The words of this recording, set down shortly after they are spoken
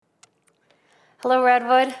Hello,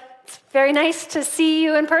 Redwood. It's very nice to see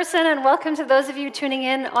you in person, and welcome to those of you tuning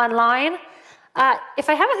in online. If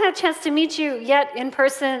I haven't had a chance to meet you yet in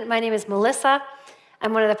person, my name is Melissa.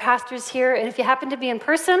 I'm one of the pastors here, and if you happen to be in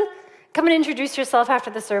person, come and introduce yourself after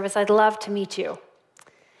the service. I'd love to meet you.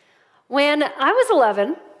 When I was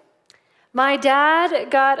 11, my dad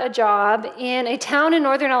got a job in a town in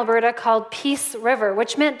northern Alberta called Peace River,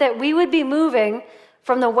 which meant that we would be moving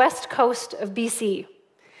from the west coast of BC.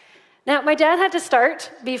 Now, my dad had to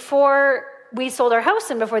start before we sold our house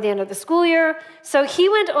and before the end of the school year, so he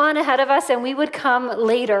went on ahead of us and we would come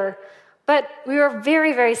later. But we were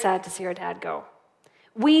very, very sad to see our dad go.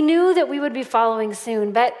 We knew that we would be following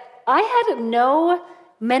soon, but I had no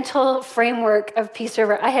mental framework of Peace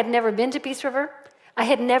River. I had never been to Peace River. I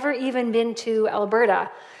had never even been to Alberta.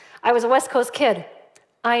 I was a West Coast kid.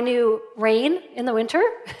 I knew rain in the winter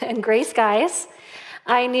and gray skies.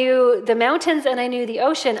 I knew the mountains and I knew the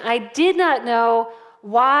ocean. I did not know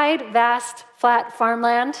wide, vast, flat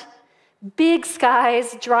farmland, big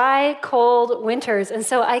skies, dry, cold winters. And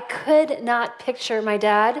so I could not picture my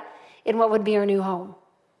dad in what would be our new home.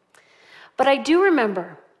 But I do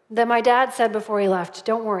remember that my dad said before he left,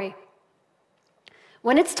 "Don't worry.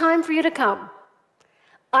 When it's time for you to come,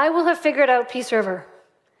 I will have figured out Peace River.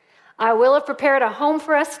 I will have prepared a home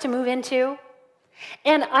for us to move into.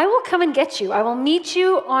 And I will come and get you. I will meet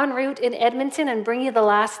you en route in Edmonton and bring you the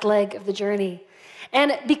last leg of the journey."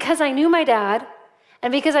 And because I knew my dad,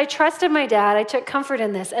 and because I trusted my dad, I took comfort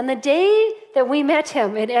in this. And the day that we met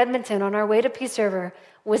him in Edmonton on our way to Peace River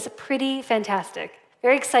was pretty fantastic,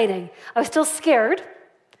 very exciting. I was still scared.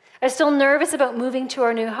 I was still nervous about moving to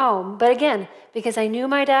our new home. But again, because I knew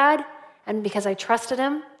my dad and because I trusted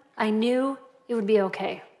him, I knew it would be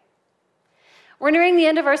okay. We're nearing the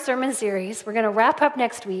end of our sermon series. We're going to wrap up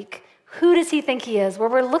next week. Who does he think he is? Where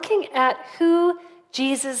we're looking at who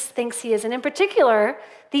Jesus thinks he is, and in particular,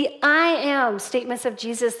 the I am statements of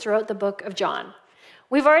Jesus throughout the book of John.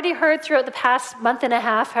 We've already heard throughout the past month and a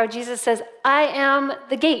half how Jesus says, "I am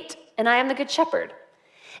the gate, and I am the good shepherd.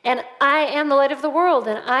 And I am the light of the world,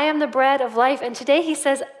 and I am the bread of life." And today he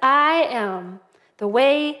says, "I am the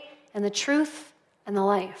way and the truth and the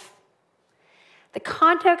life." The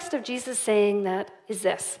context of Jesus saying that is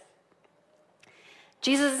this.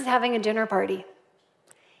 Jesus is having a dinner party.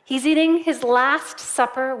 He's eating his last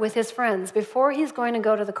supper with his friends before he's going to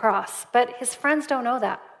go to the cross, but his friends don't know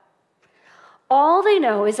that. All they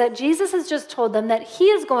know is that Jesus has just told them that he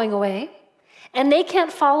is going away, and they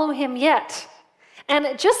can't follow him yet.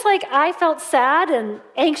 And just like I felt sad and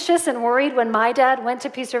anxious and worried when my dad went to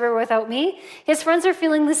Peace River without me, his friends are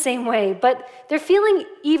feeling the same way, but they're feeling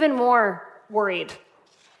even more worried,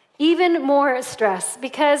 even more stressed,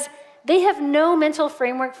 because they have no mental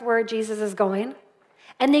framework for where Jesus is going,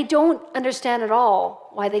 and they don't understand at all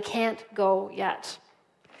why they can't go yet.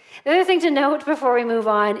 The other thing to note before we move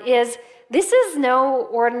on is this is no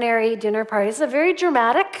ordinary dinner party. It's a very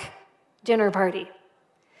dramatic dinner party.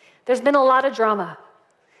 There's been a lot of drama.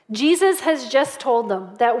 Jesus has just told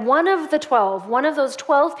them that one of those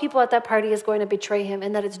 12 people at that party is going to betray him,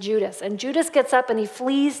 and that it's Judas. And Judas gets up and he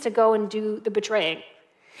flees to go and do the betraying.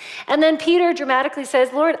 And then Peter dramatically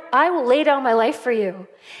says, "Lord, I will lay down my life for you."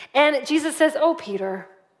 And Jesus says, "Oh, Peter,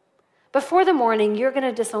 before the morning, you're going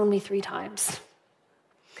to disown me 3 times.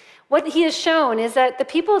 What he has shown is that the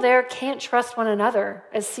people there can't trust one another,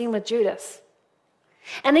 as seen with Judas.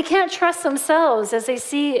 And they can't trust themselves, as they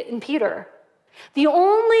see in Peter. The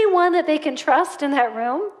only one that they can trust in that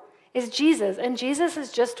room is Jesus, and Jesus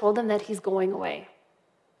has just told them that he's going away.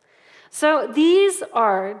 So these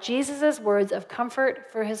are Jesus' words of comfort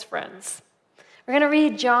for his friends. We're going to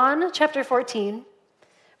read John chapter 14,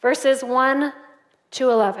 verses 1 to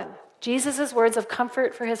 11. Jesus' words of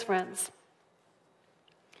comfort for his friends.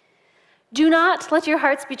 "Do not let your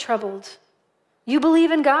hearts be troubled. You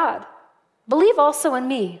believe in God. Believe also in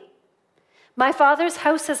me. My Father's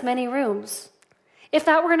house has many rooms. If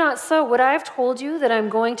that were not so, would I have told you that I'm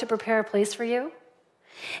going to prepare a place for you?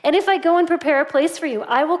 And if I go and prepare a place for you,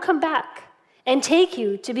 I will come back and take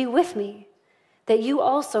you to be with me, that you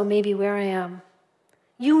also may be where I am.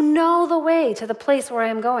 You know the way to the place where I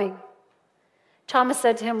am going." Thomas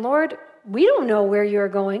said to him, "Lord, we don't know where you are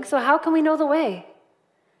going, so how can we know the way?"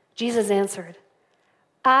 Jesus answered,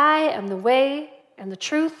 "I am the way and the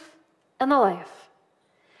truth and the life.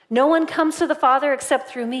 No one comes to the Father except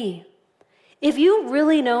through me. If you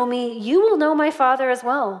really know me, you will know my Father as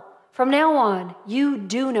well. From now on, you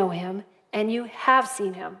do know him, and you have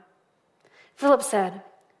seen him." Philip said,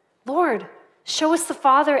 "Lord, show us the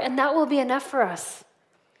Father, and that will be enough for us."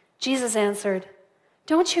 Jesus answered,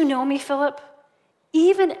 "Don't you know me, Philip?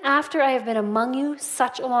 Even after I have been among you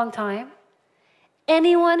such a long time?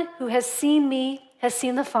 Anyone who has seen me has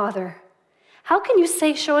seen the Father. How can you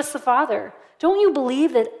say, 'Show us the Father'? Don't you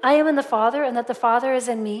believe that I am in the Father and that the Father is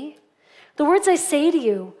in me? The words I say to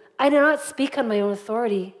you, I do not speak on my own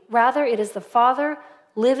authority. Rather, it is the Father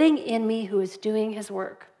living in me who is doing his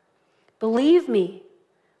work. Believe me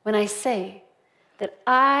when I say that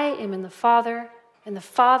I am in the Father and the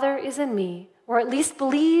Father is in me, or at least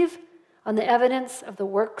believe on the evidence of the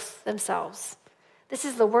works themselves." This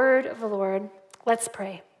is the word of the Lord. Let's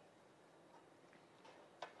pray.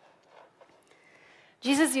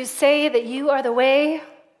 Jesus, you say that you are the way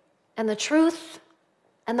and the truth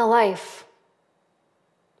and the life.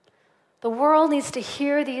 The world needs to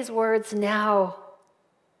hear these words now.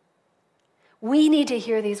 We need to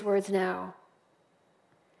hear these words now.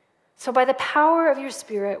 So by the power of your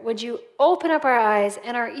Spirit, would you open up our eyes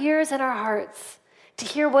and our ears and our hearts to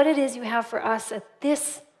hear what it is you have for us at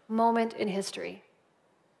this moment in history.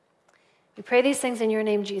 We pray these things in your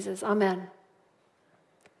name, Jesus. Amen.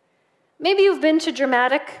 Maybe you've been to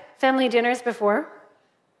dramatic family dinners before.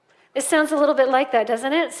 This sounds a little bit like that,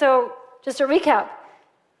 doesn't it? So just a recap.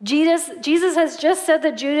 Jesus has just said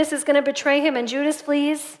that Judas is going to betray him, and Judas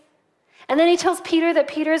flees. And then he tells Peter that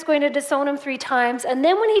Peter is going to disown him 3 times. And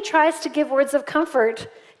then when he tries to give words of comfort,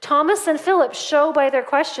 Thomas and Philip show by their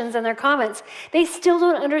questions and their comments, they still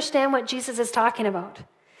don't understand what Jesus is talking about.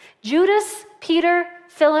 Judas, Peter,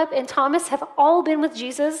 Philip, and Thomas have all been with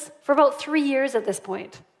Jesus for about 3 years at this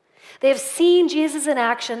point. They have seen Jesus in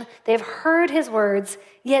action, they've heard his words,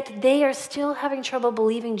 yet they are still having trouble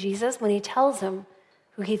believing Jesus when he tells them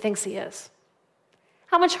who he thinks he is.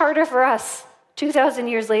 How much harder for us 2,000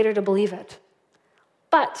 years later to believe it.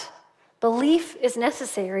 But belief is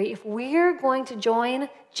necessary if we're going to join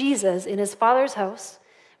Jesus in his Father's house,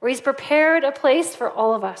 where he's prepared a place for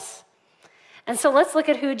all of us. And so let's look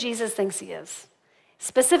at who Jesus thinks he is.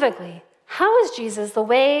 Specifically, how is Jesus the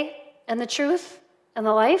way and the truth and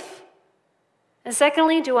the life? And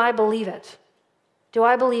secondly, do I believe it? Do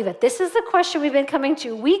I believe it? This is the question we've been coming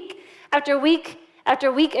to week after week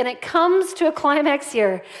after week, and it comes to a climax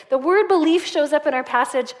here. The word belief shows up in our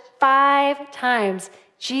passage 5 times.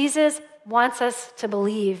 Jesus wants us to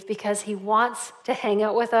believe because he wants to hang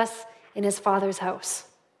out with us in his Father's house.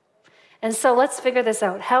 And so let's figure this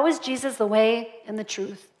out. How is Jesus the way and the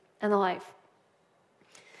truth and the life?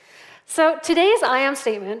 So today's I am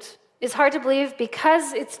statement is hard to believe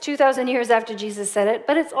because it's 2,000 years after Jesus said it,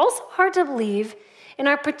 but it's also hard to believe in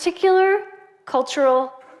our particular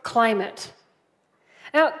cultural climate.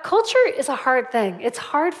 Now, culture is a hard thing. It's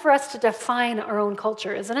hard for us to define our own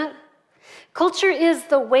culture, isn't it? Culture is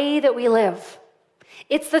the way that we live.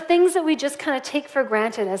 It's the things that we just kind of take for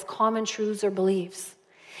granted as common truths or beliefs.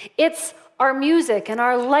 It's our music and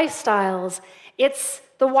our lifestyles. It's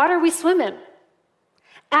the water we swim in.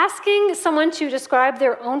 Asking someone to describe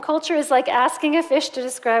their own culture is like asking a fish to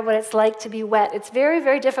describe what it's like to be wet. It's very,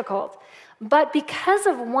 very difficult. But because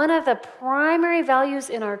of one of the primary values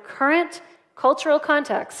in our current cultural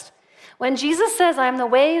context, when Jesus says, "I am the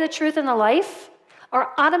way, the truth, and the life,"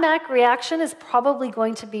 our automatic reaction is probably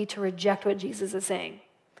going to be to reject what Jesus is saying.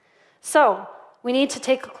 So we need to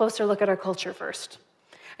take a closer look at our culture first.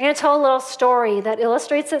 I'm going to tell a little story that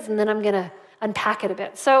illustrates it, and then I'm going to unpack it a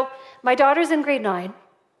bit. So my daughter's in grade 9.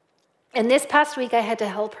 And this past week, I had to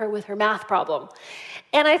help her with her math problem.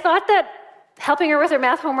 And I thought that helping her with her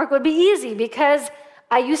math homework would be easy because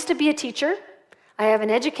I used to be a teacher. I have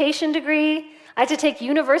an education degree. I had to take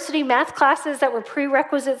university math classes that were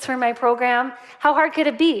prerequisites for my program. How hard could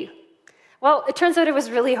it be? Well, it turns out it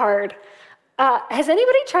was really hard. Has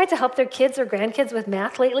anybody tried to help their kids or grandkids with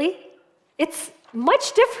math lately? It's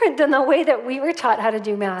much different than the way that we were taught how to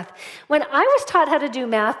do math. When I was taught how to do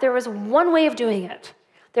math, there was one way of doing it.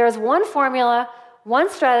 There is one formula, one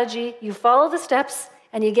strategy, you follow the steps,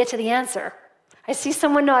 and you get to the answer. I see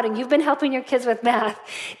someone nodding. You've been helping your kids with math.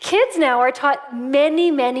 Kids now are taught many,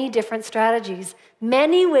 many different strategies,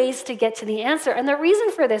 many ways to get to the answer. And the reason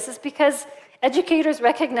for this is because educators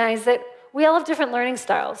recognize that we all have different learning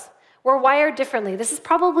styles. We're wired differently. This is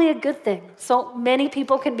probably a good thing. So many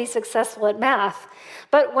people can be successful at math.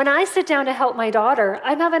 But when I sit down to help my daughter,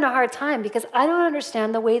 I'm having a hard time because I don't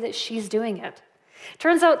understand the way that she's doing it.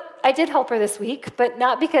 Turns out I did help her this week, but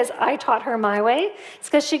not because I taught her my way. It's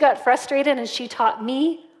because she got frustrated and she taught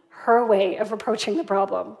me her way of approaching the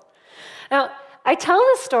problem. Now, I tell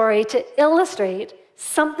this story to illustrate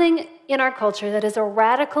something in our culture that is a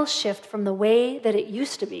radical shift from the way that it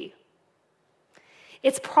used to be.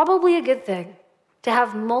 It's probably a good thing to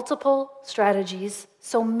have multiple strategies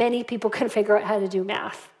so many people can figure out how to do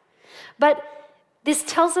math. But this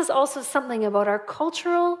tells us also something about our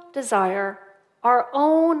cultural desire our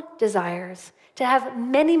own desires, to have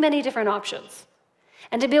many, many different options,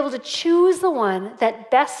 and to be able to choose the one that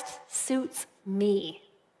best suits me.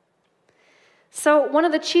 So one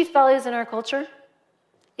of the chief values in our culture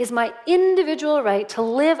is my individual right to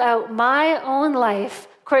live out my own life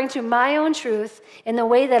according to my own truth in the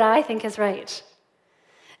way that I think is right.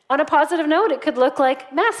 On a positive note, it could look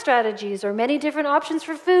like math strategies or many different options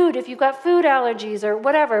for food if you've got food allergies or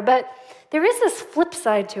whatever, but there is this flip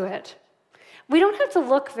side to it. We don't have to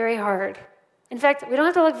look very hard. In fact, we don't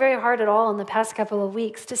have to look very hard at all in the past couple of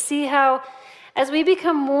weeks to see how, as we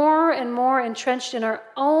become more and more entrenched in our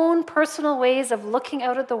own personal ways of looking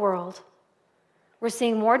out at the world, we're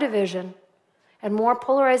seeing more division and more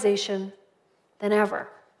polarization than ever.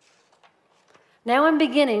 Now I'm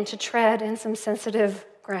beginning to tread in some sensitive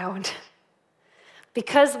ground.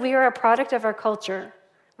 Because we are a product of our culture,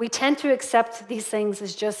 we tend to accept these things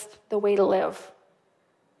as just the way to live.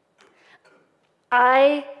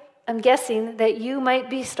 I am guessing that you might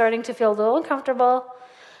be starting to feel a little uncomfortable,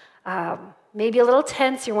 maybe a little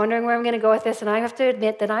tense. You're wondering where I'm going to go with this, and I have to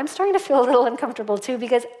admit that I'm starting to feel a little uncomfortable too,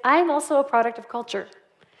 because I'm also a product of culture.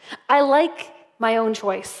 I like my own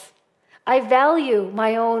choice. I value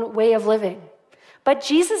my own way of living. But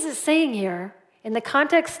Jesus is saying here, in the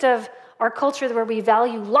context of our culture where we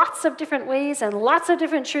value lots of different ways and lots of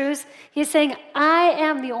different truths, he's saying, I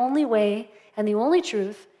am the only way and the only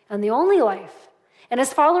truth and the only life. And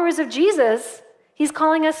as followers of Jesus, he's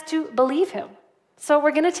calling us to believe him. So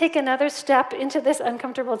we're going to take another step into this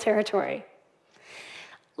uncomfortable territory.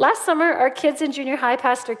 Last summer, our kids in junior high,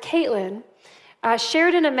 Pastor Caitlin,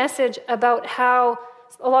 shared in a message about how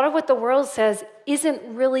a lot of what the world says isn't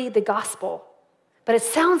really the gospel, but it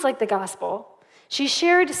sounds like the gospel. She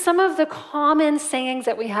shared some of the common sayings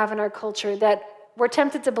that we have in our culture that we're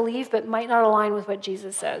tempted to believe but might not align with what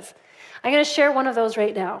Jesus says. I'm going to share one of those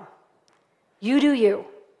right now. You do you.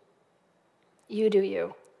 You do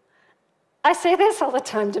you. I say this all the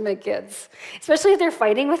time to my kids, especially if they're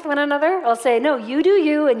fighting with one another. I'll say, no, you do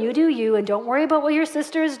you, and don't worry about what your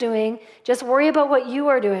sister is doing. Just worry about what you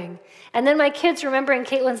are doing. And then my kids, remembering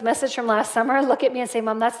Caitlin's message from last summer, look at me and say,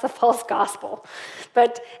 Mom, that's the false gospel.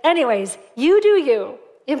 But anyways, you do you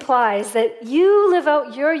implies that you live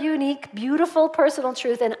out your unique, beautiful personal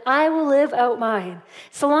truth, and I will live out mine.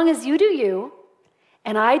 So long as you do you,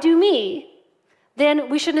 and I do me, then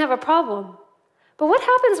we shouldn't have a problem. But what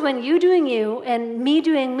happens when you doing you and me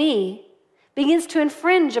doing me begins to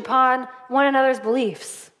infringe upon one another's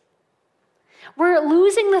beliefs? We're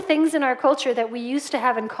losing the things in our culture that we used to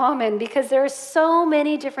have in common because there are so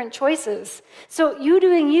many different choices. So you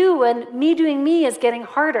doing you and me doing me is getting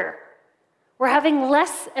harder. We're having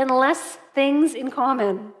less and less things in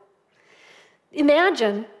common. I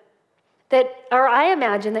imagine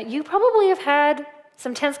that you probably have had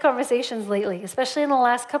some tense conversations lately, especially in the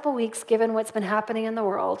last couple weeks, given what's been happening in the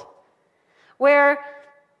world, where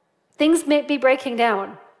things may be breaking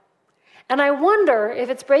down. And I wonder if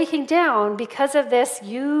it's breaking down because of this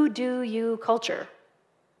you do you culture.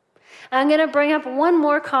 I'm going to bring up one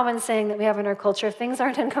more common saying that we have in our culture. If things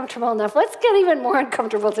aren't uncomfortable enough, let's get even more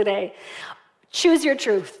uncomfortable today. Choose your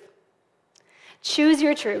truth. Choose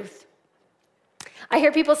your truth. I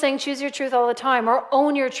hear people saying choose your truth all the time, or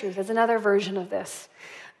own your truth is another version of this.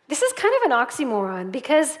 This is kind of an oxymoron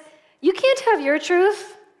because you can't have your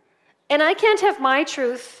truth and I can't have my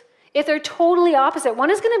truth if they're totally opposite.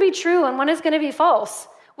 One is going to be true and one is going to be false.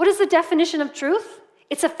 What is the definition of truth?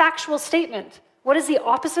 It's a factual statement. What is the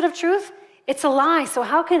opposite of truth? It's a lie. So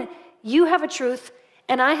how can you have a truth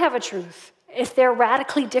and I have a truth if they're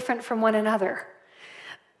radically different from one another?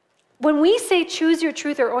 When we say choose your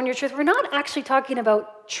truth or own your truth, we're not actually talking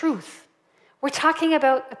about truth. We're talking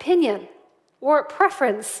about opinion or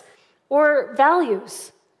preference or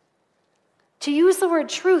values. To use the word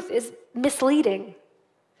truth is misleading.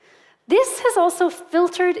 This has also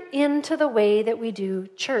filtered into the way that we do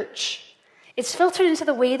church. It's filtered into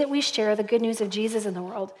the way that we share the good news of Jesus in the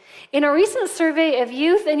world. In a recent survey of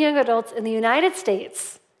youth and young adults in the United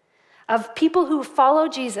States, of people who follow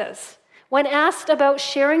Jesus, when asked about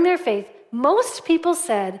sharing their faith, most people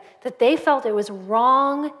said that they felt it was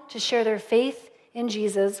wrong to share their faith in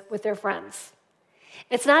Jesus with their friends.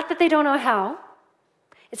 It's not that they don't know how.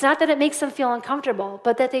 It's not that it makes them feel uncomfortable,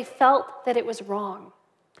 but that they felt that it was wrong.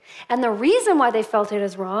 And the reason why they felt it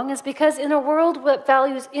is wrong is because in a world that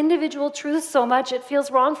values individual truth so much, it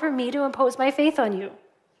feels wrong for me to impose my faith on you.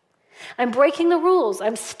 I'm breaking the rules.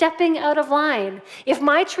 I'm stepping out of line. If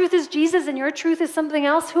my truth is Jesus and your truth is something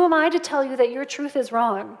else, who am I to tell you that your truth is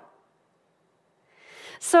wrong?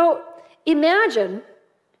 So imagine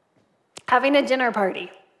having a dinner party.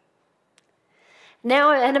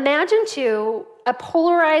 Now, and imagine too, a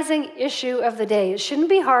polarizing issue of the day. It shouldn't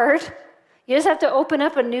be hard. You just have to open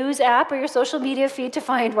up a news app or your social media feed to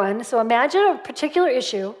find one. So imagine a particular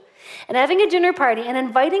issue and having a dinner party and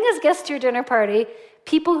inviting as guests to your dinner party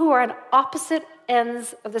people who are on opposite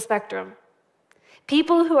ends of the spectrum.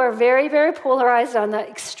 People who are very, very polarized on the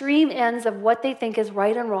extreme ends of what they think is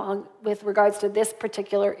right and wrong with regards to this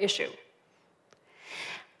particular issue.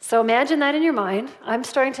 So imagine that in your mind. I'm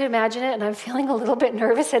starting to imagine it, and I'm feeling a little bit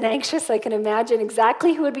nervous and anxious. I can imagine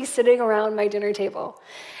exactly who would be sitting around my dinner table.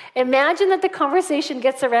 Imagine that the conversation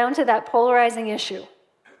gets around to that polarizing issue,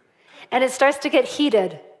 and it starts to get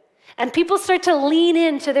heated, and people start to lean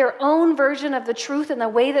into their own version of the truth and the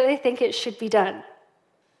way that they think it should be done.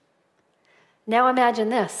 Now imagine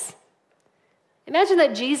this. Imagine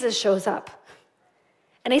that Jesus shows up,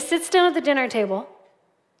 and he sits down at the dinner table,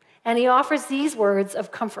 and he offers these words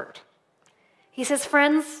of comfort. He says,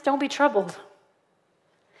 friends, don't be troubled.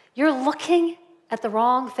 You're looking at the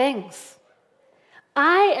wrong things.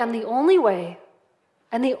 I am the only way,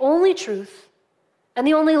 and the only truth, and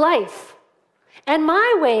the only life. And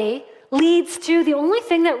my way leads to the only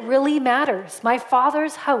thing that really matters, my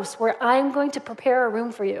Father's house, where I'm going to prepare a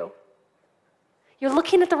room for you. You're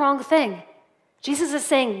looking at the wrong thing. Jesus is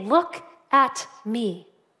saying, look at me.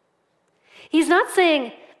 He's not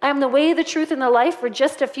saying, I'm the way, the truth, and the life for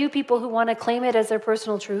just a few people who want to claim it as their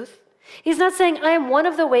personal truth. He's not saying, I am one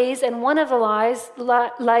of the ways and one of the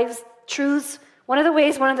lives, truths, one of the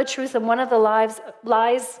ways, one of the truths, and one of the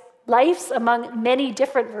lives among many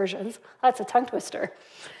different versions. That's a tongue twister.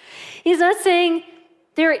 He's not saying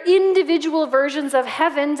there are individual versions of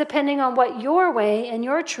heaven depending on what your way and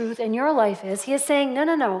your truth and your life is. He is saying, no,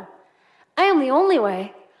 no, no. I am the only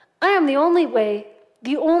way. I am the only way,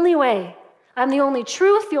 the only way. I'm the only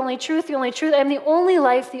truth, the only truth, the only truth. I'm the only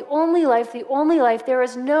life, the only life, the only life. There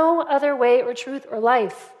is no other way or truth or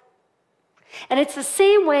life. And it's the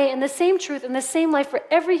same way and the same truth and the same life for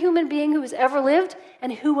every human being who has ever lived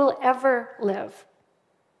and who will ever live.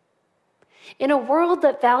 In a world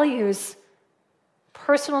that values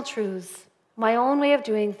personal truths, my own way of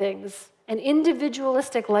doing things, and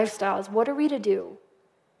individualistic lifestyles, what are we to do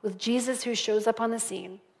with Jesus who shows up on the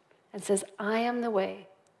scene and says, I am the way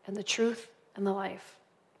and the truth and the life?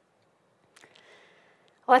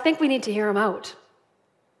 Well, I think we need to hear him out.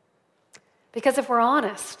 Because if we're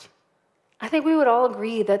honest, I think we would all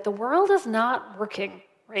agree that the world is not working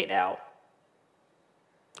right now.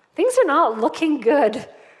 Things are not looking good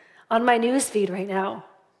on my newsfeed right now.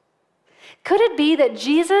 Could it be that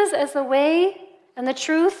Jesus as the way and the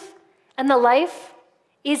truth and the life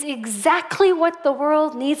is exactly what the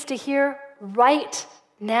world needs to hear right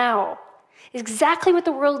now? Exactly what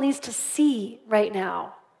the world needs to see right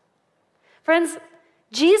now. Friends,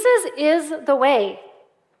 Jesus is the way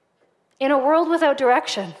in a world without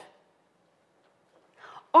direction.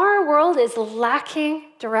 Our world is lacking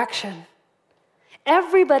direction.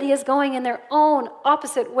 Everybody is going in their own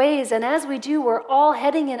opposite ways, and as we do, we're all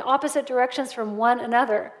heading in opposite directions from one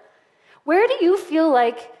another. Where do you feel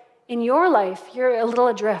like in your life you're a little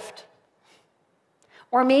adrift?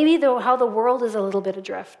 Or maybe how the world is a little bit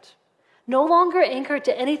adrift. No longer anchored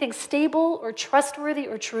to anything stable or trustworthy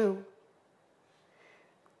or true.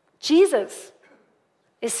 Jesus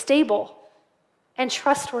is stable and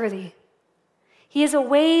trustworthy. He is a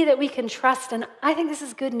way that we can trust, and I think this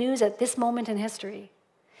is good news at this moment in history.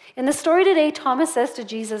 In the story today, Thomas says to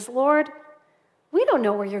Jesus, Lord, we don't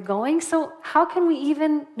know where you're going, so how can we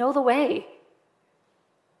even know the way?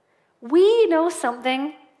 We know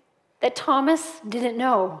something that Thomas didn't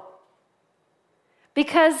know,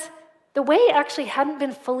 because the way actually hadn't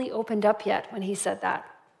been fully opened up yet when he said that.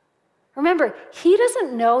 Remember, he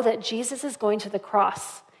doesn't know that Jesus is going to the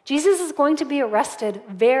cross. Jesus is going to be arrested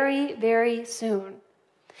very, very soon.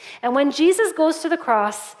 And when Jesus goes to the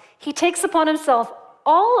cross, he takes upon himself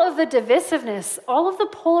all of the divisiveness, all of the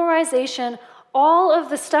polarization, all of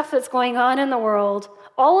the stuff that's going on in the world,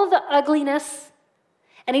 all of the ugliness,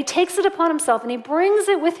 and he takes it upon himself and he brings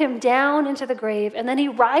it with him down into the grave, and then he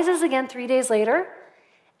rises again 3 days later,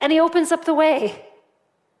 and he opens up the way.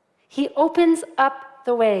 He opens up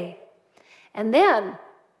the way. And then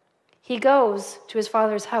he goes to his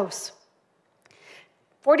Father's house.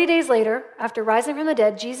 40 days later, after rising from the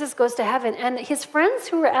dead, Jesus goes to heaven, and his friends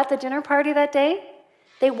who were at the dinner party that day,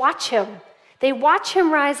 they watch him. They watch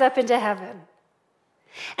him rise up into heaven.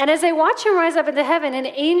 And as they watch him rise up into heaven, an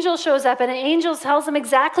angel shows up, and an angel tells them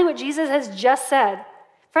exactly what Jesus has just said.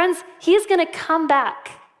 Friends, he is going to come back.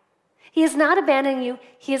 He is not abandoning you.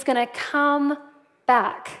 He is going to come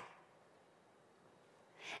back.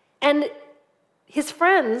 And his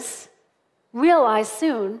friends realize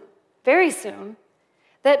soon, very soon,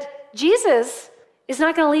 that Jesus is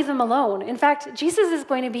not going to leave them alone. In fact, Jesus is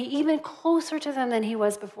going to be even closer to them than he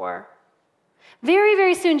was before. Very,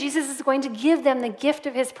 very soon, Jesus is going to give them the gift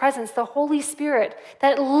of his presence, the Holy Spirit,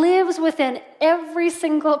 that lives within every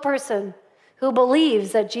single person who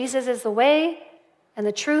believes that Jesus is the way and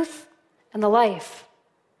the truth and the life.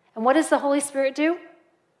 And what does the Holy Spirit do?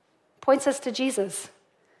 Points us to Jesus.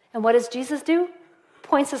 And what does Jesus do?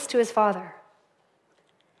 Points us to his Father.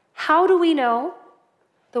 How do we know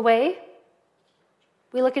the way?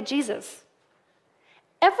 We look at Jesus.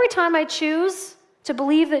 Every time I choose to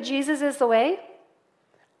believe that Jesus is the way,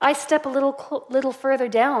 I step a little further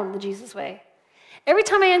down the Jesus way. Every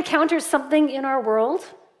time I encounter something in our world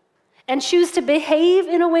and choose to behave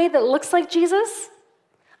in a way that looks like Jesus,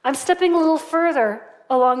 I'm stepping a little further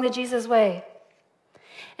along the Jesus way.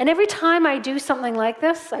 And every time I do something like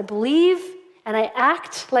this, I believe and I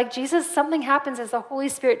act like Jesus, something happens as the Holy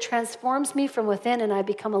Spirit transforms me from within and I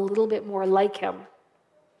become a little bit more like him.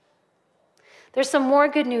 There's some more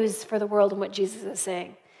good news for the world in what Jesus is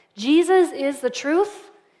saying. Jesus is the truth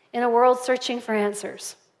in a world searching for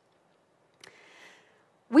answers.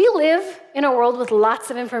 We live in a world with lots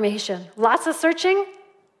of information, lots of searching,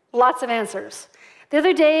 lots of answers. The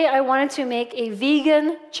other day, I wanted to make a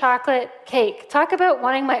vegan chocolate cake. Talk about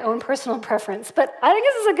wanting my own personal preference, but I think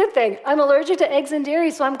this is a good thing. I'm allergic to eggs and dairy,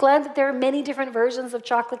 so I'm glad that there are many different versions of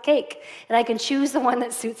chocolate cake, and I can choose the one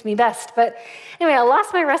that suits me best. But anyway, I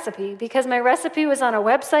lost my recipe because my recipe was on a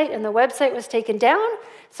website, and the website was taken down,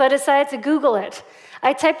 so I decided to Google it.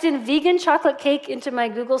 I typed in vegan chocolate cake into my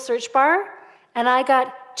Google search bar, and I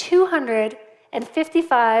got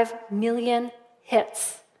 255 million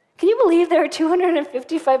hits. Can you believe there are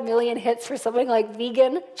 255 million hits for something like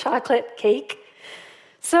vegan chocolate cake?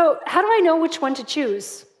 So how do I know which one to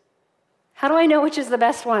choose? How do I know which is the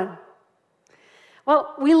best one?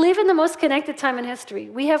 Well, we live in the most connected time in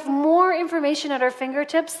history. We have more information at our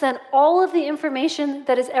fingertips than all of the information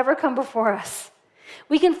that has ever come before us.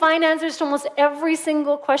 We can find answers to almost every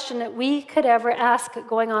single question that we could ever ask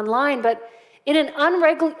going online, but in an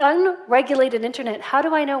unregulated internet, how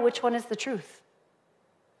do I know which one is the truth?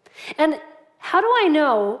 And how do I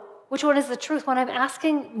know which one is the truth when I'm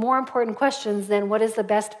asking more important questions than what is the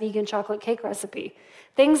best vegan chocolate cake recipe?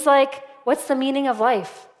 Things like, what's the meaning of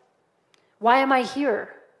life? Why am I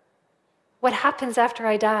here? What happens after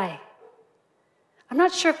I die? I'm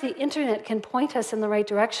not sure if the internet can point us in the right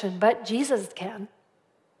direction, but Jesus can.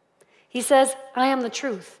 He says, I am the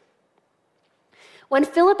truth. When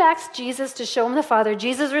Philip asked Jesus to show him the Father,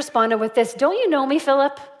 Jesus responded with this, don't you know me,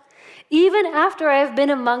 Philip? Even after I have been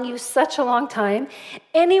among you such a long time,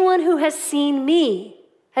 anyone who has seen me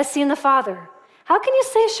has seen the Father. How can you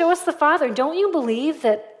say, show us the Father? Don't you believe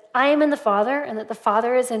that I am in the Father and that the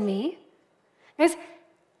Father is in me? Guys,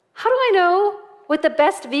 how do I know what the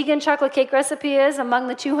best vegan chocolate cake recipe is among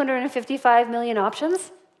the 255 million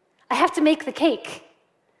options? I have to make the cake.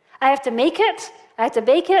 I have to make it, I have to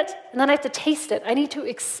bake it, and then I have to taste it. I need to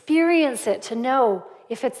experience it to know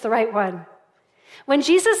if it's the right one. When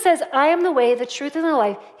Jesus says, I am the way, the truth, and the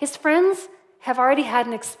life, his friends have already had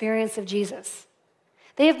an experience of Jesus.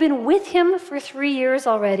 They have been with him for 3 years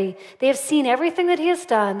already. They have seen everything that he has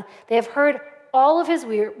done. They have heard all of his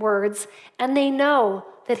words, and they know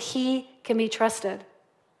that he can be trusted.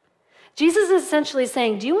 Jesus is essentially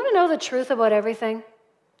saying, do you want to know the truth about everything?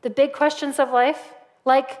 The big questions of life?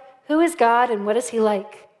 Like, who is God and what is he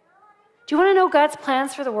like? Do you want to know God's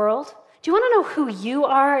plans for the world? Do you want to know who you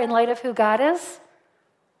are in light of who God is?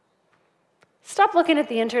 Stop looking at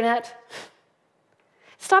the internet.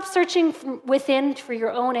 Stop searching within for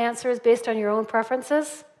your own answers based on your own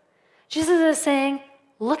preferences. Jesus is saying,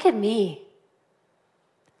 look at me.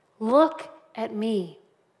 Look at me.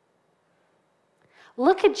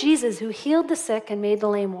 Look at Jesus who healed the sick and made the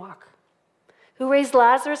lame walk, who raised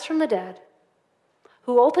Lazarus from the dead,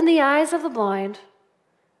 who opened the eyes of the blind,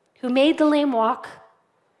 who made the lame walk,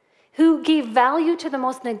 who gave value to the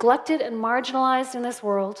most neglected and marginalized in this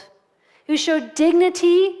world, who showed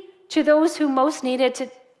dignity to those who most needed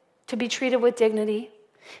to be treated with dignity,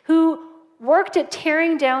 who worked at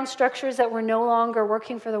tearing down structures that were no longer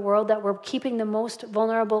working for the world, that were keeping the most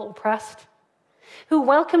vulnerable oppressed, who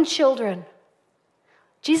welcomed children.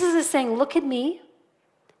 Jesus is saying, look at me,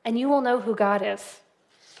 and you will know who God is.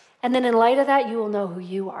 And then in light of that, you will know who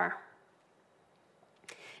you are.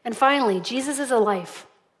 And finally, Jesus is a life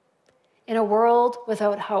in a world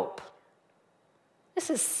without hope. This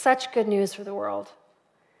is such good news for the world.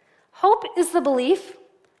 Hope is the belief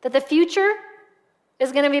that the future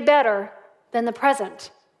is going to be better than the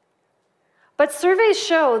present. But surveys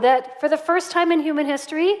show that for the first time in human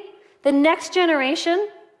history, the next generation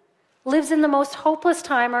lives in the most hopeless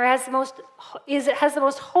time or has the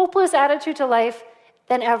most hopeless attitude to life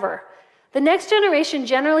than ever. The next generation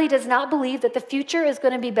generally does not believe that the future is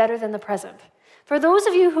going to be better than the present. For those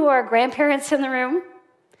of you who are grandparents in the room,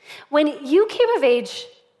 when you came of age,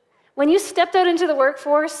 when you stepped out into the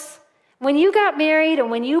workforce, when you got married, and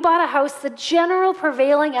when you bought a house, the general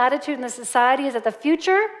prevailing attitude in the society is that the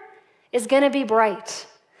future is going to be bright.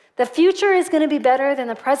 The future is going to be better than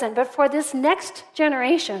the present. But for this next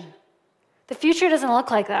generation, the future doesn't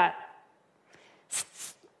look like that.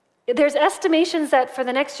 There's estimations that for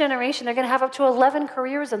the next generation, they're going to have up to 11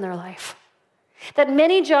 careers in their life. That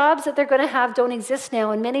many jobs that they're going to have don't exist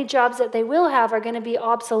now, and many jobs that they will have are going to be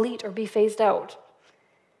obsolete or be phased out.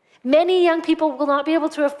 Many young people will not be able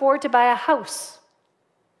to afford to buy a house.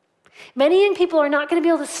 Many young people are not going to be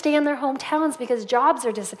able to stay in their hometowns because jobs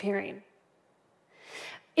are disappearing.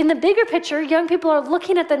 In the bigger picture, young people are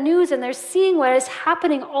looking at the news and they're seeing what is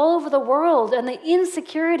happening all over the world and the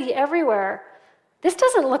insecurity everywhere. This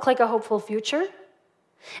doesn't look like a hopeful future.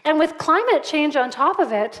 And with climate change on top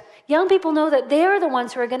of it, young people know that they are the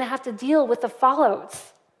ones who are going to have to deal with the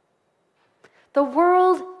fallouts. The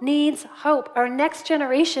world needs hope. Our next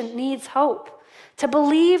generation needs hope. To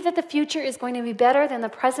believe that the future is going to be better than the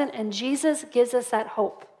present, and Jesus gives us that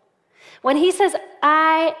hope. When he says,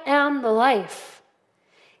 I am the life,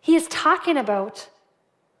 he is talking about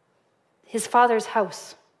his Father's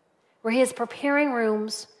house, where he is preparing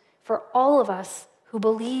rooms for all of us who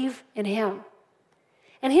believe in him.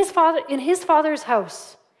 And in his Father's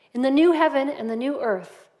house, in the new heaven and the new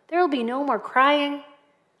earth, there will be no more crying,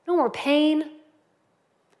 no more pain,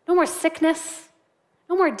 no more sickness,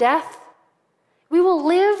 no more death. We will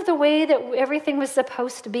live the way that everything was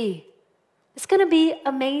supposed to be. It's going to be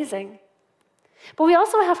amazing. But we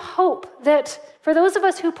also have hope that for those of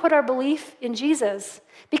us who put our belief in Jesus,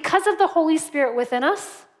 because of the Holy Spirit within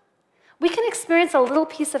us, we can experience a little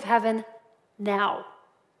piece of heaven now.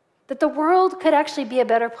 That the world could actually be a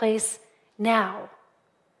better place now.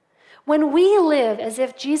 When we live as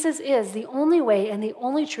if Jesus is the only way and the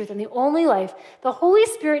only truth and the only life, the Holy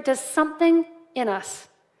Spirit does something in us.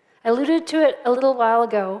 I alluded to it a little while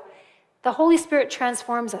ago. The Holy Spirit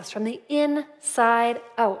transforms us from the inside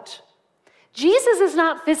out. Jesus is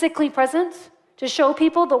not physically present to show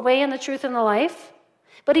people the way and the truth and the life,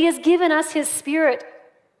 but he has given us his Spirit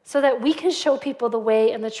so that we can show people the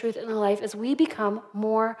way and the truth and the life as we become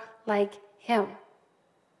more like him.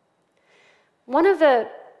 One of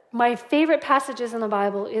my favorite passages in the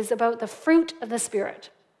Bible is about the fruit of the Spirit.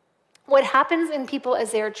 What happens in people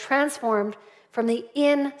as they are transformed from the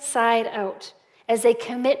inside out, as they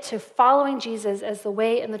commit to following Jesus as the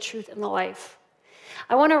way and the truth and the life.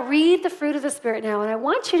 I want to read the fruit of the Spirit now, and I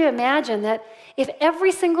want you to imagine that if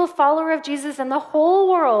every single follower of Jesus in the whole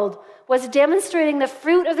world was demonstrating the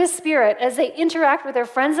fruit of the Spirit as they interact with their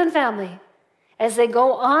friends and family, as they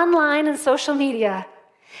go online and social media,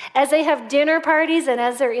 as they have dinner parties and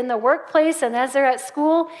as they're in the workplace and as they're at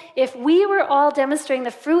school, if we were all demonstrating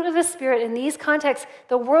the fruit of the Spirit in these contexts,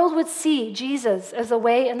 the world would see Jesus as the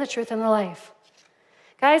way and the truth and the life.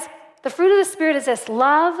 Guys, the fruit of the Spirit is this: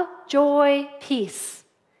 love, joy, peace,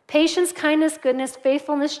 patience, kindness, goodness,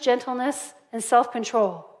 faithfulness, gentleness, and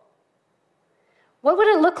self-control. What would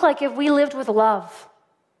it look like if we lived with love,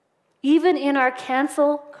 even in our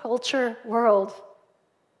cancel culture world?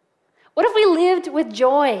 What if we lived with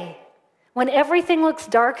joy when everything looks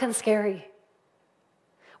dark and scary?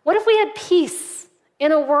 What if we had peace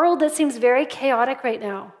in a world that seems very chaotic right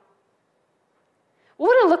now? What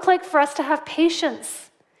would it look like for us to have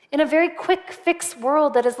patience in a very quick fix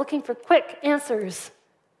world that is looking for quick answers?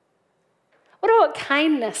 What about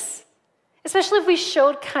kindness? Especially if we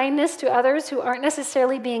showed kindness to others who aren't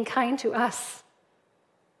necessarily being kind to us.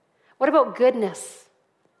 What about goodness?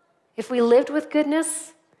 If we lived with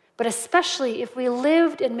goodness, but especially if we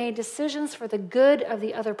lived and made decisions for the good of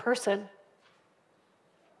the other person.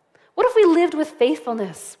 What if we lived with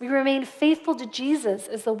faithfulness? We remained faithful to Jesus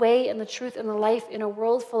as the way and the truth and the life in a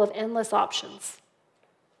world full of endless options.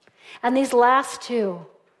 And these last two,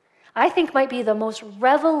 I think, might be the most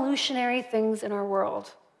revolutionary things in our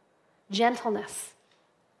world. Gentleness.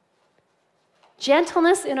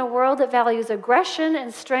 Gentleness in a world that values aggression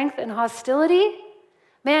and strength and hostility.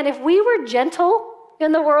 Man, if we were gentle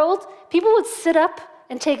in the world, people would sit up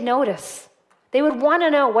and take notice. They would want to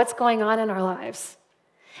know what's going on in our lives.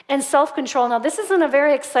 And self-control. Now, this isn't a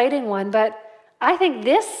very exciting one, but I think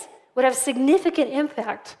this would have significant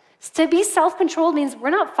impact. To be self-controlled means we're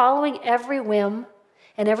not following every whim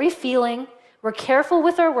and every feeling. We're careful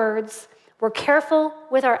with our words. We're careful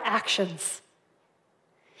with our actions.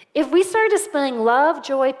 If we start displaying love,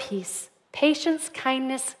 joy, peace, patience,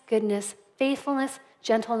 kindness, goodness, faithfulness,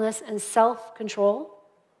 gentleness, and self-control,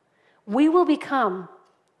 we will become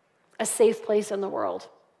a safe place in the world.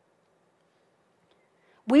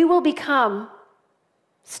 We will become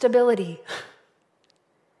stability.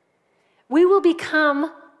 We will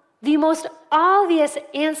become the most obvious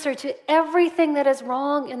answer to everything that is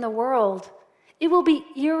wrong in the world. It will be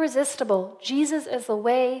irresistible. Jesus is the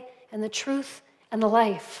way and the truth and the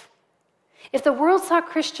life. If the world saw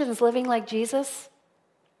Christians living like Jesus,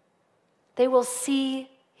 they will see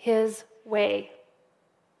his way.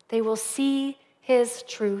 They will see his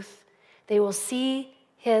truth. They will see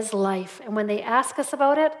his life. And when they ask us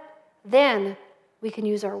about it, then we can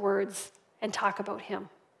use our words and talk about him.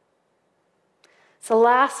 So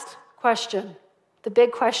last question, the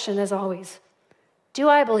big question as always, do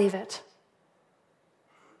I believe it?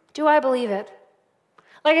 Do I believe it?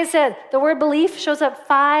 Like I said, the word belief shows up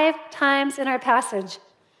 5 times in our passage.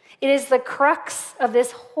 It is the crux of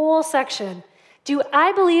this whole section. Do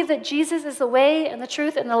I believe that Jesus is the way and the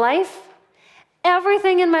truth and the life?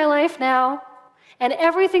 Everything in my life now and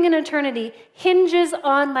everything in eternity hinges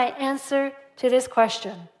on my answer to this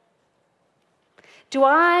question. Do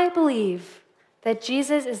I believe that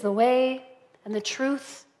Jesus is the way and the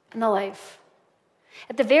truth and the life?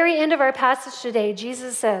 At the very end of our passage today,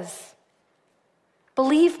 Jesus says,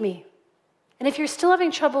 believe me. And if you're still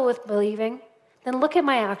having trouble with believing, then look at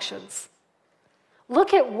my actions.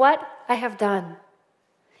 Look at what I have done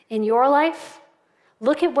in your life.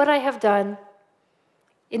 Look at what I have done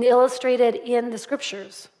illustrated in the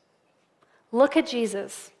scriptures. Look at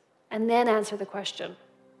Jesus and then answer the question.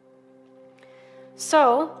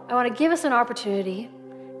 So I want to give us an opportunity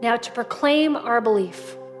now to proclaim our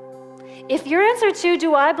belief. If your answer to,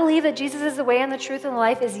 do I believe that Jesus is the way and the truth and the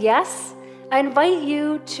life, is yes, I invite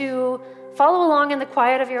you to follow along in the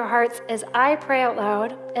quiet of your hearts as I pray out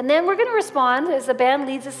loud. And then we're going to respond as the band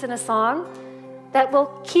leads us in a song that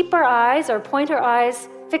will keep our eyes or point our eyes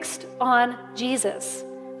fixed on Jesus,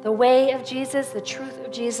 the way of Jesus, the truth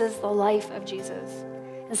of Jesus, the life of Jesus.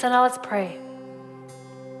 And so now let's pray.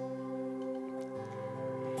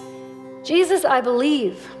 Jesus, I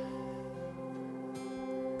believe.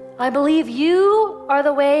 I believe you are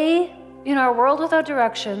the way in our world without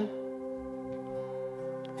direction.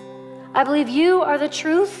 I believe you are the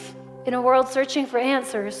truth in a world searching for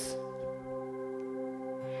answers.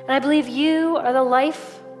 And I believe you are the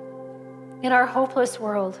life in our hopeless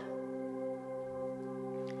world.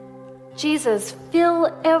 Jesus,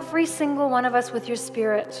 fill every single one of us with your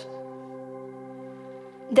Spirit,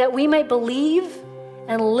 that we might believe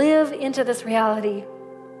and live into this reality.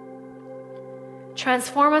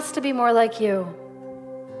 Transform us to be more like you.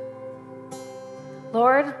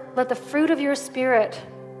 Lord, let the fruit of your Spirit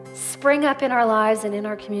spring up in our lives and in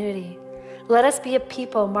our community. Let us be a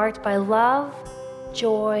people marked by love,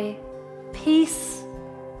 joy, peace,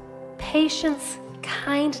 patience,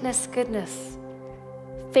 kindness, goodness,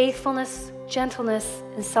 faithfulness, gentleness,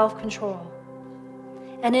 and self-control.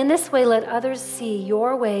 And in this way, let others see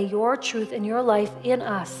your way, your truth, and your life in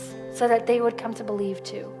us so that they would come to believe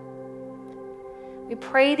too. We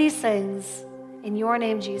pray these things in your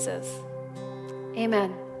name, Jesus.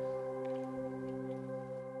 Amen.